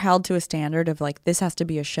we were held to a standard of this has to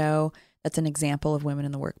be a show that's an example of women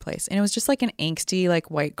in the workplace. And it was just an angsty,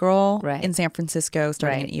 white girl in San Francisco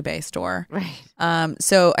starting an eBay store. Right.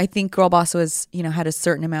 So I think Girl Boss was, had a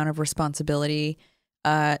certain amount of responsibility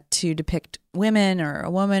to depict women or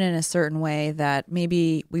a woman in a certain way that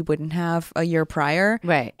maybe we wouldn't have a year prior.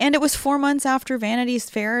 Right. And it was 4 months after Vanity's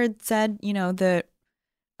Fair had said, it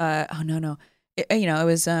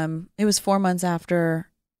was 4 months after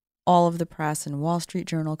all of the press and Wall Street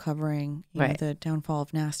Journal covering the downfall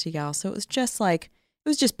of Nasty Gal. So it was just it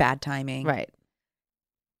was just bad timing. Right.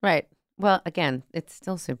 Well, again, it's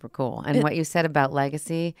still super cool. And what you said about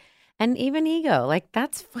legacy and even ego,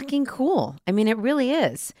 that's fucking cool. I mean, it really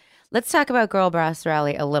is. Let's talk about Girl Boss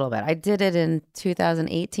Rally a little bit. I did it in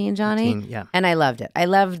 2018, Johnny. Yeah. And I loved it. I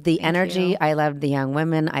loved the energy. You. I loved the young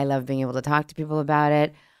women. I loved being able to talk to people about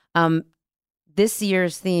it. This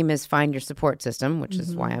year's theme is Find Your Support System, which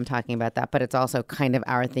is why I'm talking about that. But it's also kind of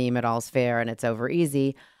our theme at All's Fair, and it's over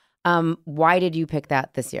easy. Why did you pick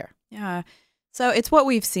that this year? Yeah. So it's what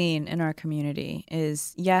we've seen in our community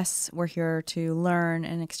is, yes, we're here to learn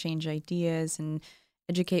and exchange ideas and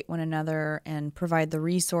educate one another and provide the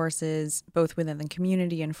resources both within the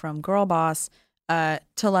community and from Girl Boss to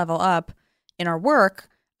level up. in our work,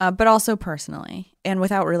 but also personally. And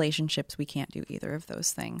without relationships, we can't do either of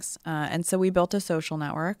those things. And so we built a social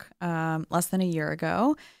network less than a year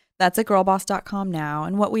ago. That's at girlboss.com now.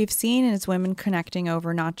 And what we've seen is women connecting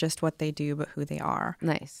over not just what they do, but who they are.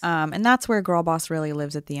 Nice. And that's where Girl Boss really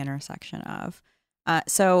lives, at the intersection of.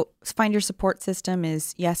 So find your support system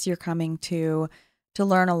is, yes, you're coming to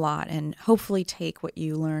learn a lot and hopefully take what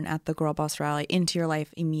you learn at the Girl Boss rally into your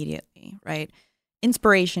life immediately, right?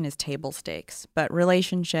 Inspiration is table stakes, but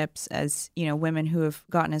relationships, as you know, women who have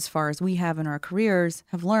gotten as far as we have in our careers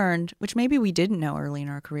have learned, which maybe we didn't know early in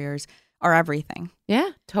our careers, are everything.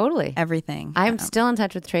 Yeah, totally. Everything. I'm still in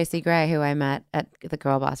touch with Tracy Gray, who I met at the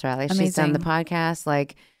Girl Boss rally. Amazing. She's done the podcast.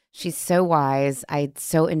 Like, she's so wise. I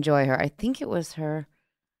so enjoy her. I think it was her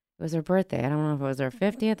birthday. I don't know if it was her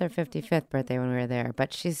 50th or 55th birthday when we were there,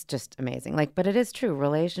 but she's just amazing. Like, but it is true.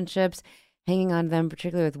 Relationships, hanging on to them,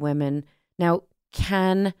 particularly with women. Now,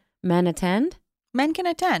 can men attend? Men can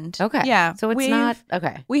attend. Okay. Yeah. So it's not,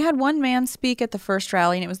 okay. We had one man speak at the first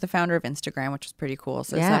rally, and it was the founder of Instagram, which was pretty cool.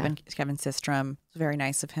 So Yeah. Kevin Systrom. It was very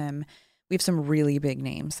nice of him. We have some really big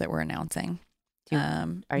names that we're announcing.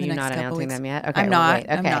 Are you not announcing them yet? Okay. I'm well, not. wait.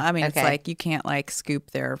 Okay. I'm not. I mean, it's okay. like you can't like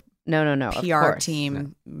scoop their No, of PR course.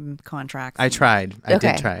 team contracts. I tried. I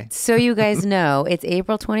Okay. did try. So you guys know it's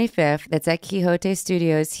April 25th. It's at Quixote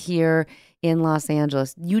Studios here in Los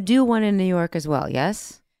Angeles. You do one in New York as well,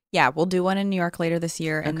 yes? Yeah, we'll do one in New York later this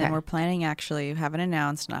year, and then Okay. we're planning, actually, haven't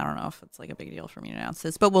announced, and I don't know if it's like a big deal for me to announce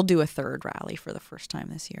this, but we'll do a third rally for the first time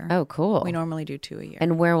this year. Oh, cool. We normally do 2 a year.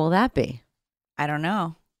 And where will that be? I don't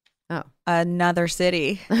know. Oh. Another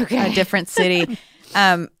city. Okay. A different city.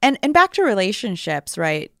 And back to relationships,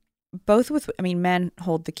 right? Men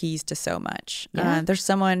hold the keys to so much. Yeah. There's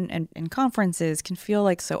someone in conferences can feel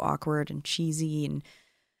like so awkward and cheesy. And,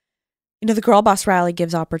 you know, the Girl Boss Rally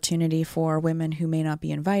gives opportunity for women who may not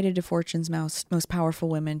be invited to Fortune's most powerful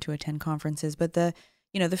women to attend conferences. But the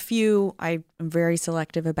few I am very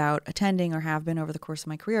selective about attending or have been over the course of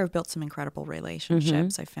my career, I've built some incredible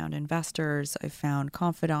relationships. I've found investors, I've found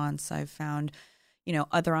confidants, I've found,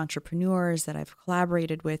 other entrepreneurs that I've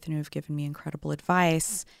collaborated with and who have given me incredible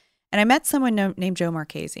advice. And I met someone named Joe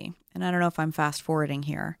Marchese, and I don't know if I'm fast forwarding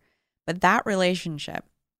here, but that relationship,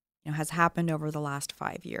 has happened over the last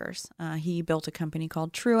 5 years. He built a company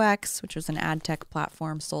called Truex, which was an ad tech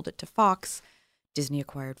platform, sold it to Fox. Disney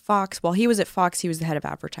acquired Fox. While he was at Fox, he was the head of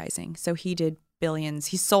advertising. So he did billions.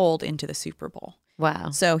 He sold into the Super Bowl.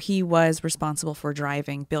 Wow. So he was responsible for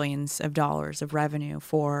driving billions of dollars of revenue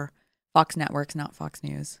for Fox Networks, not Fox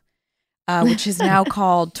News, which is now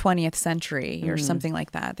called 20th Century or something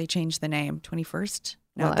like that. They changed the name. 21st?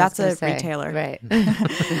 No, Well, that's a retailer. Right.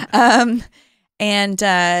 And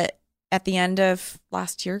at the end of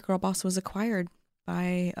last year, Girl Boss was acquired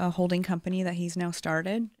by a holding company that he's now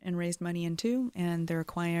started and raised money into, and they're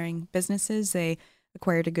acquiring businesses. They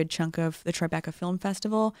acquired a good chunk of the Tribeca Film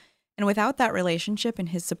Festival. And without that relationship and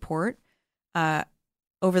his support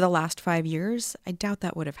over the last 5 years, I doubt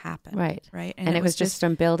that would have happened. Right. Right. And it was just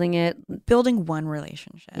from building it. building one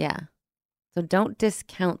relationship. Yeah. So don't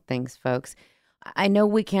discount things, folks. I know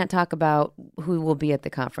we can't talk about who will be at the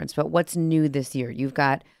conference, but what's new this year? You've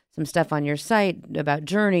got some stuff on your site about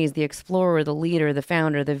journeys, the explorer, the leader, the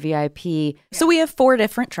founder, the VIP. So we have 4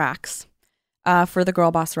 different tracks for the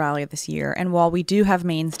Girl Boss Rally this year. And while we do have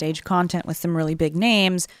main stage content with some really big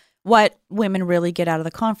names, what women really get out of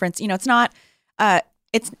the conference, it's not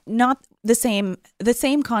the same. The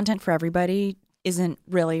same content for everybody isn't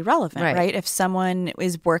really relevant, right? If someone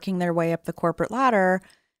is working their way up the corporate ladder,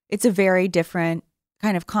 it's a very different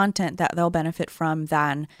kind of content that they'll benefit from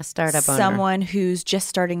than A startup owner. someone who's just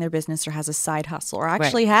starting their business or has a side hustle or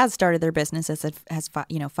actually has started their business has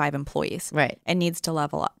 5 employees, Right. and needs to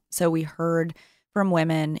level up. So we heard from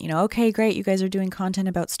women, okay, great, you guys are doing content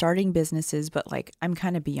about starting businesses, but like I'm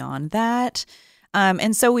kind of beyond that.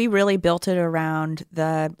 And so we really built it around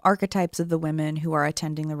the archetypes of the women who are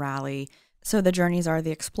attending the rally. So the journeys are the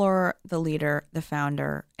explorer, the leader, the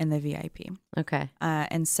founder, and the VIP. Okay.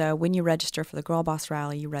 And so when you register for the Girl Boss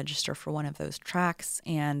Rally, you register for one of those tracks,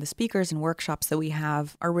 and the speakers and workshops that we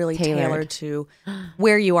have are really tailored to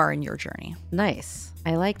where you are in your journey. Nice.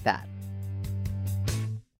 I like that.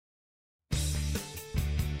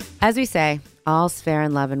 As we say, all's fair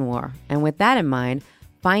in love and war. And with that in mind,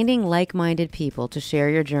 finding like-minded people to share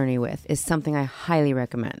your journey with is something I highly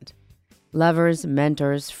recommend. Lovers,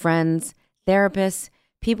 mentors, friends, therapists,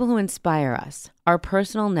 people who inspire us. Our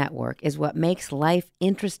personal network is what makes life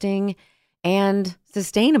interesting and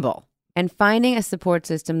sustainable. And finding a support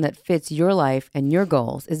system that fits your life and your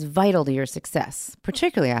goals is vital to your success,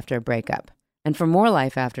 particularly after a breakup. And for more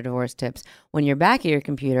Life After Divorce tips, when you're back at your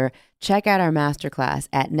computer, check out our masterclass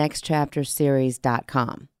at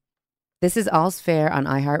nextchapterseries.com. This is All's Fair on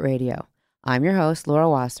iHeartRadio. I'm your host, Laura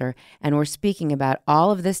Wasser, and we're speaking about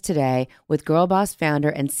all of this today with Girl Boss founder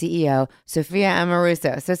and CEO, Sophia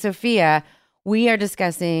Amoruso. So, Sophia, we are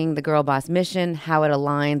discussing the Girl Boss mission, how it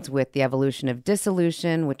aligns with the evolution of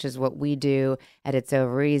dissolution, which is what we do at It's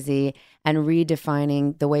Over Easy, and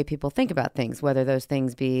redefining the way people think about things, whether those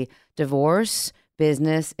things be divorce,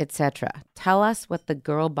 business, etc. Tell us what the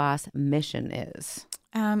Girl Boss mission is.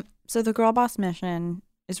 So the Girl Boss mission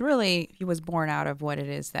is really, it was born out of what it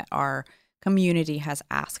is that our community has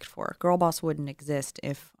asked for. Girl Boss wouldn't exist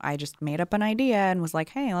if I just made up an idea and was like,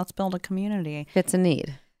 hey, let's build a community. It's a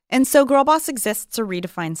need. And so Girl Boss exists to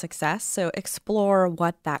redefine success. So explore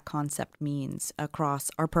what that concept means across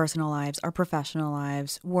our personal lives, our professional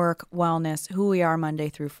lives, work, wellness, who we are Monday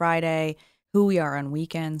through Friday, who we are on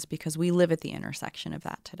weekends, because we live at the intersection of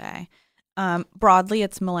that today. Broadly,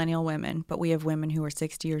 it's millennial women, but we have women who are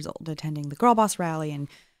 60 years old attending the Girl Boss rally and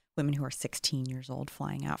women who are 16 years old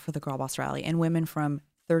flying out for the Girl Boss rally, and women from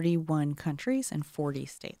 31 countries and 40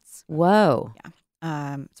 states. Whoa.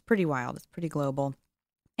 Yeah. It's pretty wild. It's pretty global.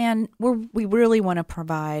 And we really want to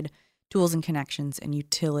provide tools and connections and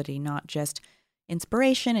utility, not just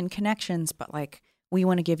inspiration and connections, but like we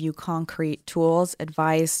want to give you concrete tools,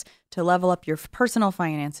 advice to level up your personal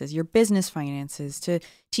finances, your business finances, to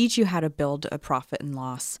teach you how to build a profit and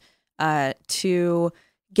loss, to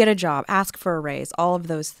get a job, ask for a raise, all of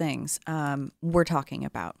those things we're talking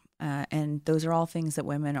about. And those are all things that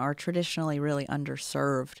women are traditionally really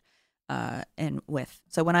underserved and with.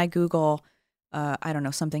 So when I Google I don't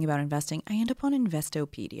know, something about investing, I end up on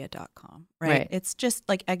Investopedia.com, right? It's just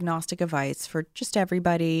like agnostic advice for just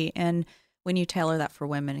everybody. And when you tailor that for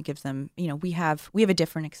women, it gives them, we have a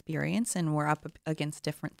different experience and we're up against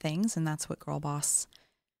different things. And that's what Girl Boss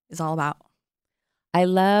is all about. I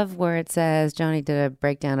love where it says, Johnny did a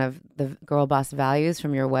breakdown of the Girl Boss values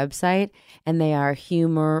from your website, and they are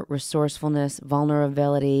humor, resourcefulness,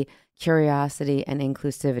 vulnerability, curiosity, and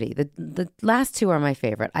inclusivity. The last two are my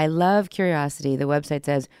favorite. I love curiosity. The website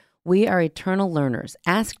says, we are eternal learners.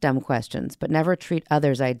 Ask dumb questions, but never treat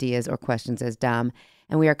others' ideas or questions as dumb.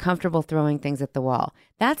 And we are comfortable throwing things at the wall.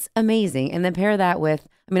 That's amazing. And then pair that with,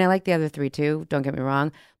 I like the other three too, don't get me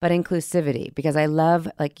wrong, but inclusivity, because I love,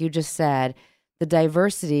 like you just said, the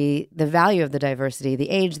diversity, the value of the diversity, the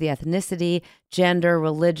age, the ethnicity, gender,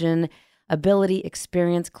 religion, ability,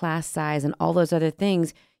 experience, class size, and all those other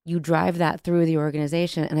things. You drive that through the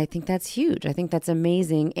organization. And I think that's huge. I think that's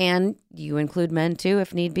amazing. And you include men too,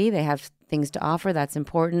 if need be. They have things to offer. That's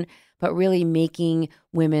important. But really making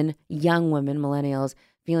women, young women, millennials,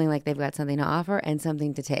 feeling like they've got something to offer and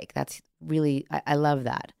something to take. That's really, I love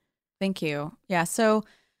that. Thank you. Yeah. So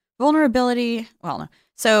vulnerability,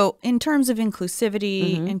 So in terms of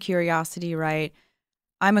inclusivity and curiosity, right?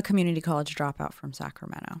 I'm a community college dropout from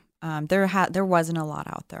Sacramento. There wasn't a lot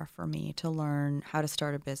out there for me to learn how to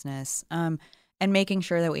start a business, and making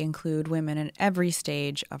sure that we include women at every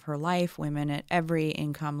stage of her life, women at every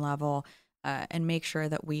income level, and make sure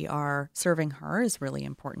that we are serving her is really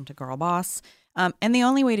important to Girl Boss. And the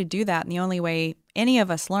only way to do that, and the only way any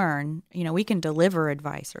of us learn, we can deliver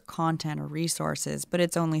advice or content or resources, but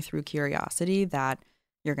it's only through curiosity that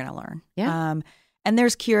you're going to learn. Yeah. And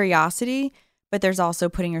there's curiosity, but there's also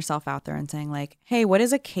putting yourself out there and saying like, hey, what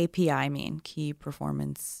does a KPI mean? Key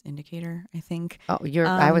performance indicator, I think. Oh,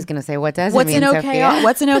 I was going to say, what does what's it mean, an OKR? Sophia?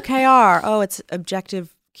 What's an OKR? Oh, it's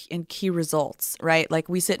objective and key results, right? Like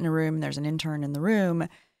we sit in a room and there's an intern in the room,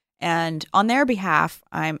 and on their behalf,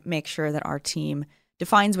 I make sure that our team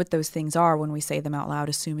defines what those things are when we say them out loud,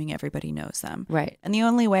 assuming everybody knows them. Right. And the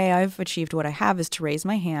only way I've achieved what I have is to raise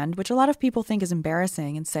my hand, which a lot of people think is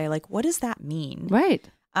embarrassing, and say like, what does that mean? Right.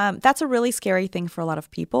 That's a really scary thing for a lot of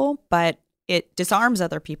people, but it disarms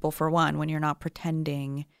other people, for one, when you're not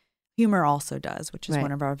pretending. Humor also does, which is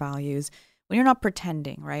one of our values. When you're not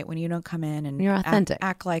pretending, right? When you don't come in and you're authentic.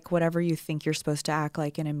 Act like whatever you think you're supposed to act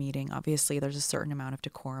like in a meeting. Obviously, there's a certain amount of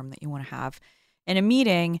decorum that you want to have in a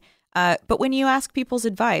meeting. But when you ask people's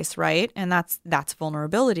advice, right? And that's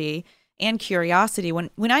vulnerability and curiosity.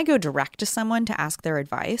 When I go direct to someone to ask their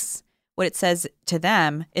advice, what it says to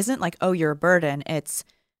them isn't like, oh, you're a burden. It's,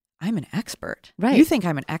 I'm an expert. Right. You think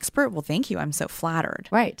I'm an expert? Well, thank you. I'm so flattered.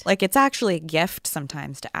 Right. Like it's actually a gift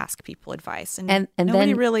sometimes to ask people advice. And then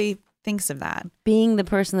nobody really thinks of that. Being the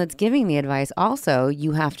person that's giving the advice, also,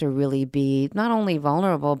 you have to really be not only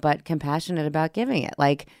vulnerable, but compassionate about giving it.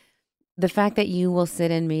 Like the fact that you will sit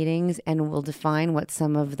in meetings and will define what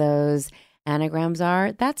some of those anagrams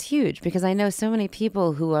are, that's huge, because I know so many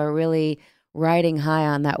people who are really riding high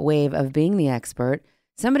on that wave of being the expert.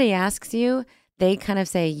 Somebody asks you, they kind of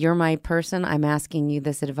say, you're my person. I'm asking you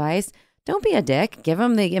this advice. Don't be a dick. Give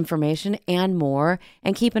them the information and more,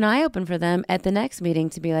 and keep an eye open for them at the next meeting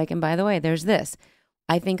to be like, and by the way, there's this.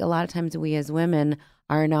 I think a lot of times we as women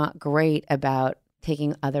are not great about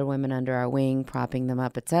taking other women under our wing, propping them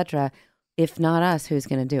up, etc. If not us, who's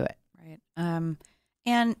going to do it? Right.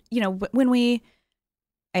 And,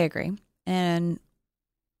 I agree. And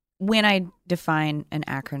when I define an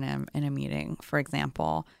acronym in a meeting, for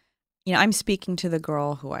example, I'm speaking to the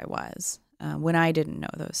girl who I was when I didn't know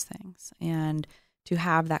those things. And to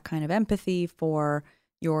have that kind of empathy for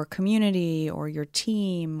your community or your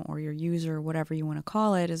team or your user, whatever you want to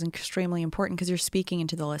call it, is extremely important because you're speaking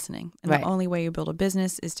into the listening. And Right. The only way you build a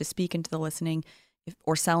business is to speak into the listening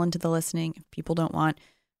or sell into the listening. If people don't want,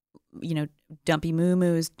 dumpy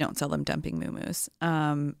moo-moos, don't sell them dumping moo-moos.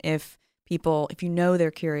 If you know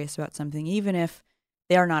they're curious about something, even if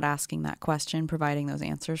they are not asking that question, providing those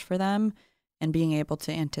answers for them and being able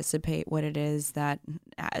to anticipate what it is that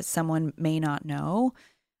someone may not know,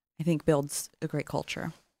 I think builds a great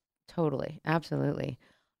culture. Totally. Absolutely.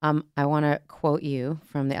 I want to quote you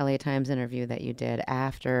from the LA Times interview that you did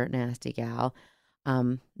after Nasty Gal.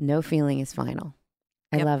 No feeling is final.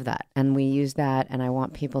 I Yep. love that. And we use that, and I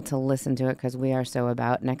want people to listen to it because we are so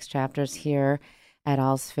about next chapters here at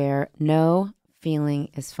All's Fair. No feeling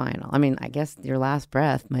is final. I mean, I guess your last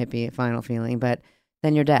breath might be a final feeling, but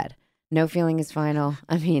then you're dead. No feeling is final.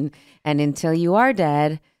 I mean, and until you are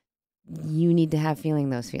dead, you need to have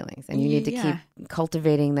those feelings, and you need to Yeah. keep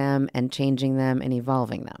cultivating them and changing them and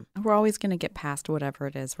evolving them. We're always going to get past whatever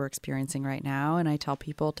it is we're experiencing right now. And I tell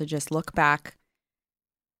people to just look back,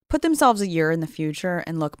 put themselves a year in the future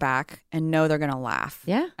and look back and know they're going to laugh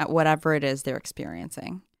Yeah. at whatever it is they're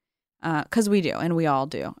experiencing. Because we do, and we all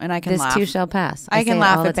do. And I can This laugh. too shall pass. I say can it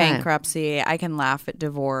laugh all at the time. bankruptcy. I can laugh at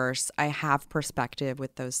divorce. I have perspective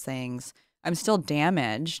with those things. I'm still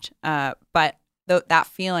damaged, but that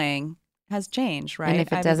feeling has changed, right? And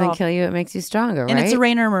if it I've doesn't evolved. kill you, it makes you stronger, And right? it's a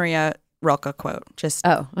Rainer Maria Rilke quote. Just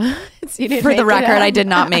Oh, You didn't for make the it record, up. I did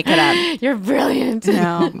not make it up. You're brilliant.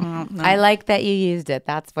 No. I like that you used it.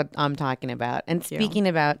 That's what I'm talking about. And Thank you. speaking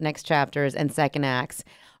about next chapters and second acts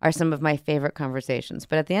are some of my favorite conversations.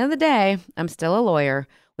 But at the end of the day, I'm still a lawyer,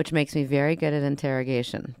 which makes me very good at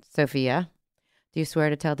interrogation. Sophia, do you swear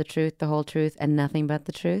to tell the truth, the whole truth, and nothing but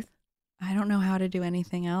the truth? I don't know how to do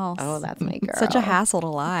anything else. Oh, that's my girl. It's such a hassle to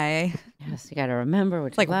lie. Yes, you got to remember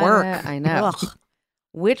which It's like work. I know. Ugh.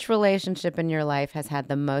 Which relationship in your life has had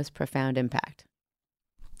the most profound impact?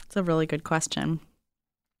 It's a really good question.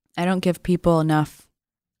 I don't give people enough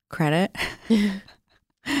credit.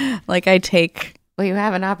 Like I take, Well, you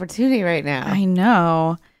have an opportunity right now. I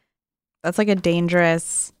know. That's like a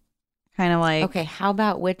dangerous kind of like. Okay, how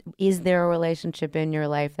about is there a relationship in your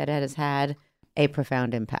life that has had a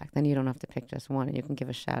profound impact? Then you don't have to pick just one, and you can give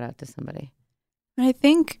a shout out to somebody. I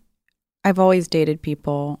think I've always dated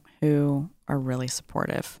people who are really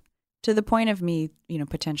supportive to the point of me,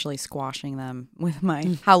 potentially squashing them with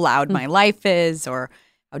how loud my life is or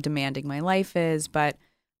how demanding my life is. But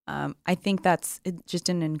I think that's just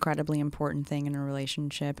an incredibly important thing in a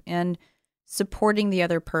relationship, and supporting the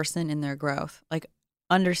other person in their growth, like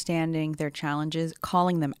understanding their challenges,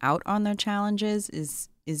 calling them out on their challenges is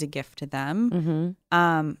a gift to them.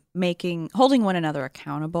 Mm-hmm. Holding one another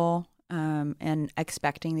accountable, and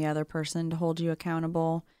expecting the other person to hold you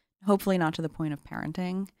accountable, hopefully not to the point of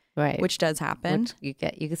parenting, Right. which does happen. Which you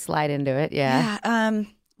can slide into it. Yeah.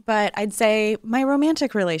 But I'd say my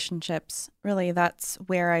romantic relationships, really, that's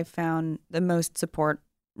where I found the most support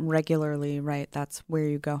regularly, right? That's where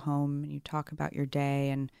you go home and you talk about your day.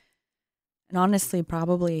 And honestly,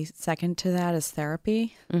 probably second to that is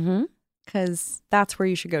therapy, Mm-hmm. because that's where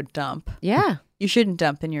you should go dump. Yeah. You shouldn't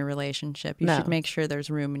dump in your relationship. You No. should make sure there's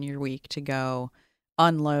room in your week to go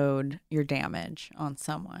unload your damage on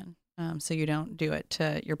someone. So you don't do it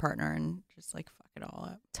to your partner and just like fuck it all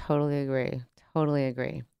up. Totally agree. Totally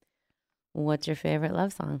agree. What's your favorite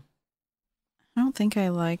love song? I don't think I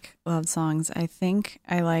like love songs. I think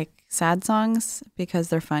I like sad songs because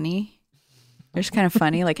they're funny. They're just kind of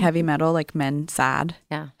funny, like heavy metal, like men sad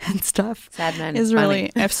Yeah. and stuff. Sad Men Is funny.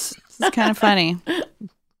 really it's kind of funny.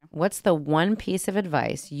 What's the one piece of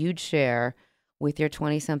advice you'd share with your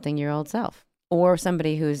 20-something-year-old self, or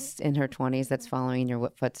somebody who's in her 20s that's following in your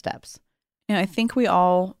footsteps? I think we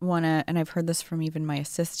all want to, and I've heard this from even my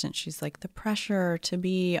assistant. She's like, the pressure to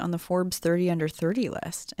be on the Forbes 30 under 30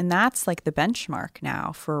 list. And that's like the benchmark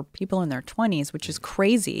now for people in their 20s, which is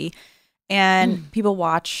crazy. And people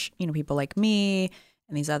watch, people like me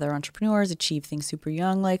and these other entrepreneurs achieve things super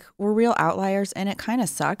young. Like, we're real outliers, and it kind of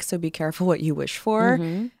sucks. So be careful what you wish for.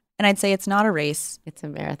 Mm-hmm. And I'd say it's not a race. It's a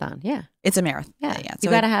marathon. Yeah. It's a marathon. Yeah. So You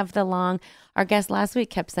got to have the long. Our guest last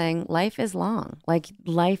week kept saying, life is long. Like,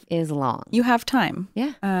 life is long. you have time.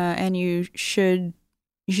 Yeah. And you should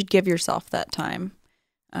give yourself that time.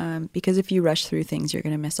 Because if you rush through things, you're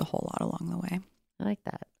going to miss a whole lot along the way. I like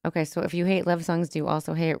that. Okay. So if you hate love songs, do you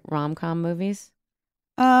also hate rom-com movies?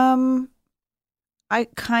 I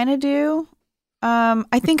kind of do.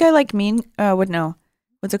 I think I like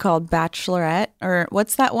what's it called? Bachelorette, or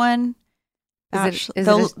what's that one? Is it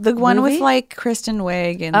a the one movie? with like Kristen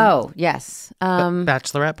Wiig and Oh, yes.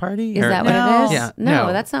 Bachelorette Party? Is that what No. it is? Yeah, No,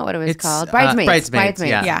 no. that's not what it was It's, called. Bridesmaids.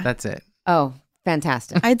 Yeah, Yeah. that's it. Oh,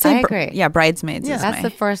 fantastic. I'd say I agree. Bridesmaids. Yeah. Is That's my,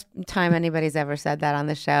 the first time anybody's ever said that on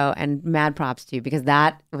the show, and mad props to you, because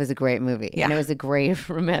that was a great movie. Yeah. And it was a great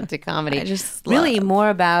romantic comedy. I just really love- more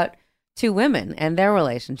about two women and their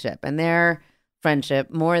relationship and their friendship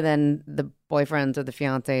more than the boyfriends or the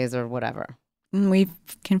fiancés or whatever. we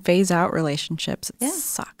can phase out relationships. It Yeah.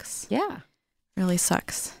 sucks. Yeah. Really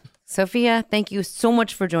sucks. Sophia, thank you so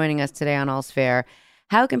much for joining us today on All's Fair.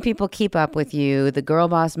 How can people keep up with you, the Girl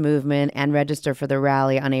Boss movement, and register for the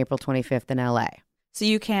rally on April 25th in LA? So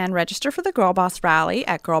you can register for the Girl Boss Rally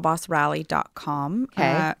at girlbossrally.com.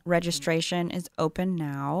 Okay. Registration is open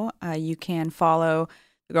now. You can follow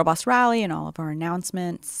the Girl Boss Rally and all of our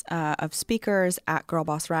announcements of speakers at Girl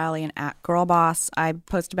Boss Rally and at Girl Boss. I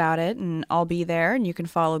post about it, and I'll be there. And you can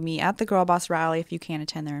follow me at the Girl Boss Rally if you can't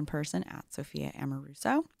attend there in person at Sophia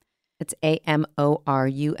Amoruso. It's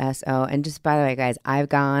AMORUSO. And just by the way, guys,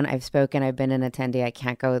 I've spoken, I've been an attendee. I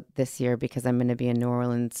can't go this year because I'm going to be in New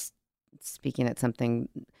Orleans speaking at something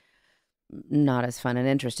not as fun and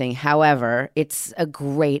interesting. However, it's a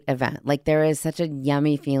great event. Like, there is such a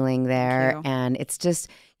yummy feeling there. Thank you. And it's just,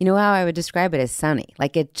 you know how I would describe it as sunny.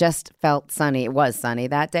 Like, it just felt sunny. It was sunny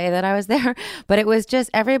that day that I was there, but it was just,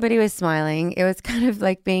 everybody was smiling. It was kind of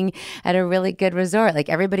like being at a really good resort. Like,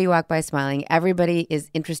 everybody walked by smiling. Everybody is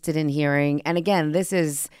interested in hearing. And again, this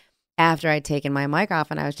is after I'd taken my mic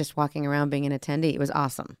off and I was just walking around being an attendee. It was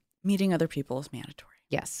awesome. Meeting other people is mandatory.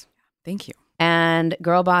 Yes. Thank you. And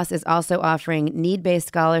Girl Boss is also offering need-based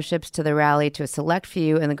scholarships to the rally to a select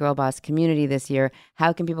few in the Girl Boss community this year.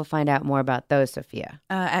 How can people find out more about those, Sophia?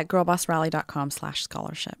 At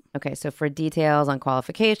girlbossrally.com/scholarship. Okay, so for details on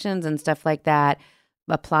qualifications and stuff like that,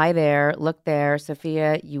 apply there, look there.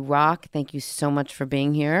 Sophia, you rock. Thank you so much for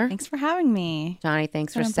being here. Thanks for having me. Johnny,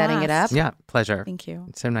 thanks for Been a setting it up. blast. Yeah, pleasure. Thank you.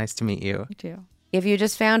 It's so nice to meet you. You too. If you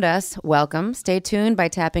just found us, welcome. Stay tuned by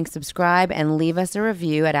tapping subscribe and leave us a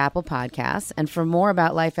review at Apple Podcasts. And for more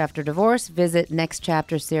about life after divorce, visit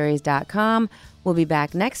nextchapterseries.com. We'll be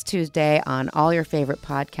back next Tuesday on all your favorite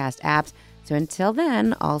podcast apps. So until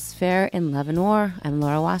then, all's fair in love and war. I'm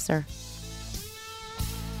Laura Wasser.